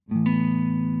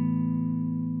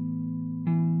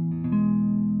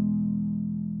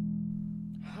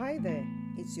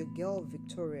It's your girl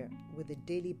Victoria with the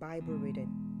daily Bible reading.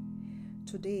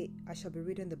 Today I shall be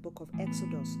reading the book of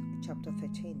Exodus chapter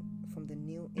 13 from the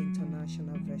New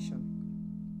International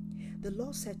Version. The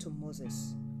Lord said to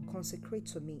Moses, "Consecrate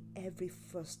to me every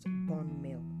firstborn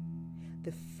male.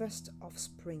 The first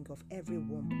offspring of every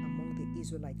womb among the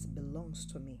Israelites belongs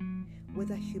to me,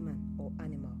 whether human or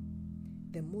animal."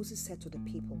 Then Moses said to the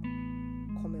people,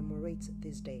 "Commemorate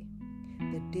this day,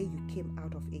 the day you came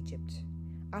out of Egypt,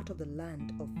 out of the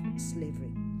land of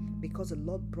slavery, because the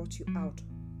Lord brought you out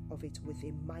of it with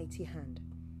a mighty hand.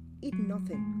 Eat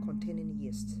nothing containing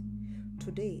yeast.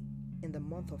 Today, in the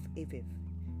month of Aviv,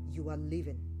 you are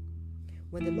living.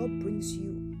 When the Lord brings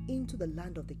you into the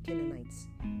land of the Canaanites,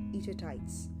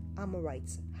 Hittites,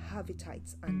 Amorites,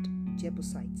 Havitites, and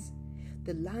Jebusites,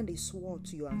 the land he swore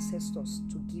to your ancestors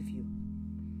to give you,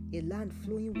 a land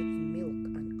flowing with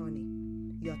milk and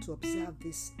honey. You are to observe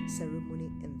this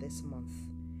ceremony in this month.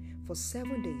 For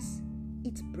 7 days,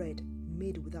 eat bread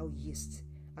made without yeast,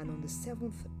 and on the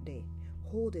seventh day,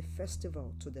 hold a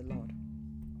festival to the Lord.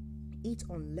 Eat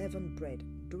unleavened bread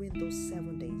during those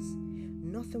 7 days.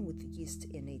 Nothing with yeast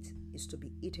in it is to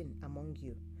be eaten among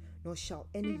you, nor shall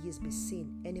any yeast be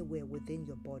seen anywhere within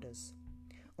your borders.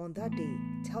 On that day,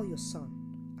 tell your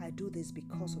son, I do this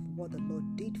because of what the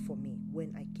Lord did for me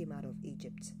when I came out of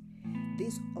Egypt.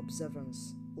 This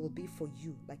observance will be for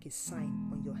you like a sign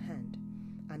on your hand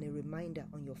and a reminder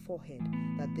on your forehead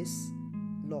that this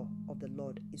law of the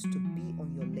Lord is to be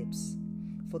on your lips.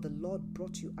 For the Lord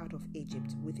brought you out of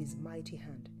Egypt with his mighty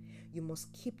hand. You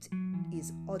must keep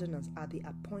his ordinance at the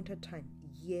appointed time,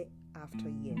 year after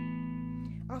year.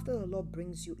 After the Lord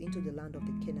brings you into the land of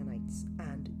the Canaanites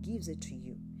and gives it to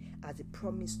you, as he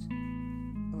promised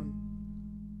on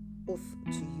oath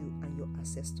to you and your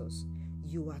ancestors,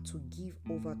 you are to give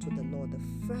over to the Lord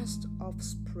the first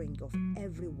offspring of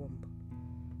every womb.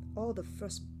 All the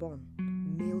firstborn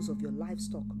males of your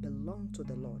livestock belong to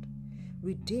the Lord.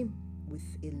 Redeem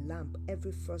with a lamb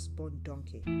every firstborn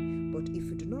donkey. But if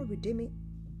you do not redeem it,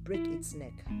 break its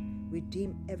neck.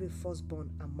 Redeem every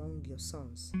firstborn among your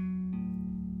sons.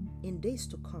 In days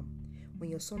to come, when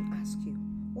your son asks you,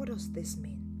 "What does this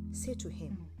mean?" say to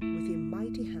him, "With a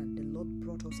mighty hand the Lord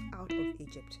brought us out of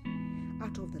Egypt,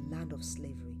 out of the land of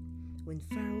slavery. When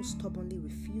Pharaoh stubbornly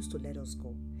refused to let us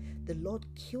go, the Lord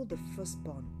killed the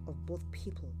firstborn of both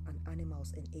people and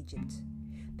animals in Egypt.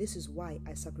 This is why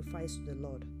I sacrifice to the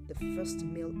Lord the first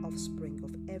male offspring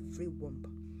of every womb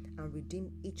and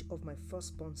redeem each of my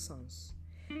firstborn sons.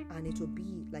 And it will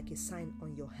be like a sign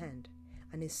on your hand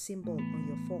and a symbol on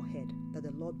your forehead that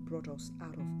the Lord brought us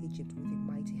out of Egypt with a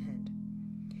mighty hand."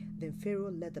 Then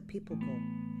Pharaoh let the people go.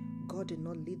 God did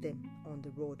not lead them on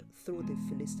the road through the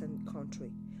Philistine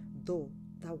country, though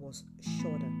that was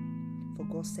shorter. For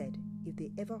God said, if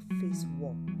they ever face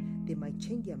war, they might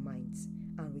change their minds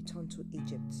and return to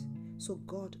Egypt. So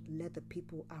God led the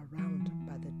people around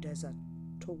by the desert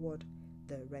toward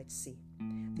the Red Sea.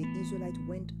 The Israelites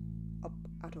went up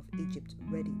out of Egypt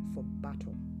ready for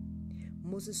battle.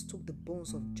 Moses took the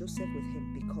bones of Joseph with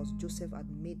him because Joseph had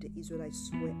made the Israelites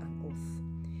swear an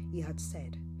oath. He had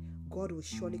said, "God will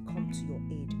surely come to your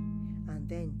aid, and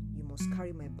then you must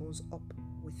carry my bones up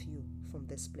with you from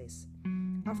this place."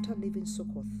 After leaving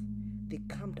Succoth, they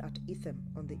camped at Etham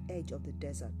on the edge of the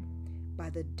desert. By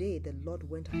the day, the Lord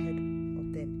went ahead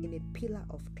of them in a pillar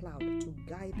of cloud to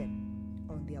guide them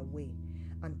on their way,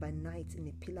 and by night in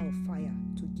a pillar of fire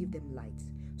to give them light,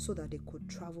 so that they could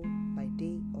travel by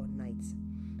day or night.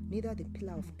 Neither the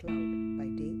pillar of cloud by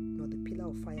day nor the pillar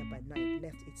of fire by night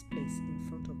left its place in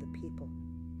front of the people.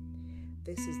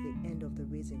 This is the end of the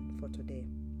reading for today.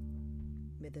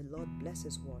 May the Lord bless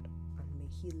his word, and may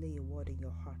he lay a word in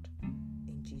your heart.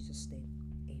 In Jesus' name.